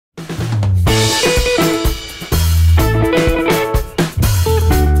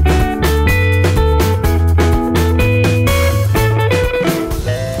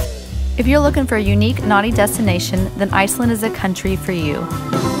you're looking for a unique naughty destination, then Iceland is a country for you.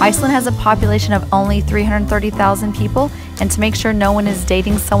 Iceland has a population of only 330,000 people, and to make sure no one is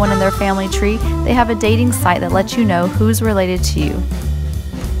dating someone in their family tree, they have a dating site that lets you know who's related to you.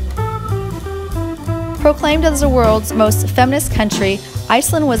 Proclaimed as the world's most feminist country,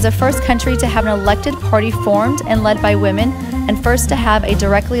 Iceland was the first country to have an elected party formed and led by women, and first to have a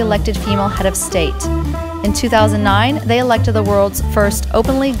directly elected female head of state. In 2009, they elected the world's first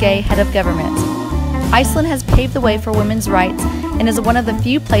openly gay head of government. Iceland has paved the way for women's rights and is one of the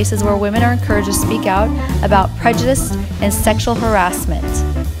few places where women are encouraged to speak out about prejudice and sexual harassment.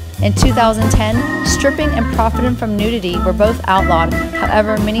 In 2010, stripping and profiting from nudity were both outlawed.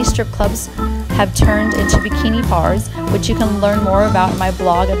 However, many strip clubs have turned into bikini bars, which you can learn more about in my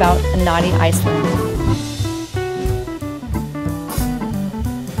blog about a naughty Iceland.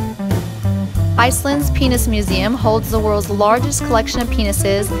 Iceland's Penis Museum holds the world's largest collection of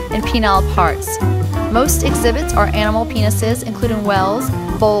penises and penile parts. Most exhibits are animal penises, including whales,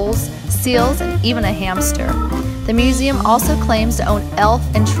 bulls, seals, and even a hamster. The museum also claims to own elf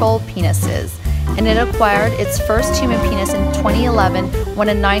and troll penises, and it acquired its first human penis in 2011 when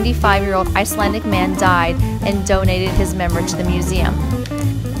a 95-year-old Icelandic man died and donated his member to the museum.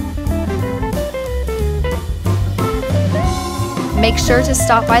 Make sure to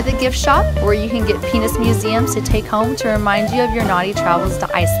stop by the gift shop where you can get penis museums to take home to remind you of your naughty travels to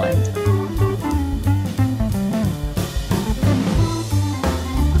Iceland.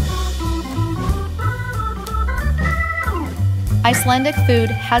 Icelandic food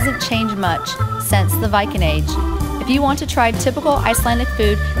hasn't changed much since the Viking Age. If you want to try typical Icelandic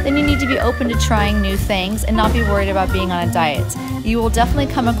food, then you need to be open to trying new things and not be worried about being on a diet. You will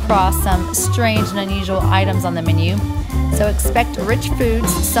definitely come across some strange and unusual items on the menu, so expect rich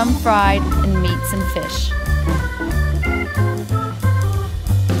foods, some fried, and meats and fish.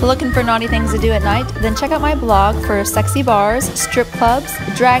 Looking for naughty things to do at night? Then check out my blog for sexy bars, strip clubs,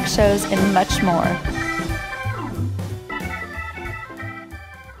 drag shows, and much more.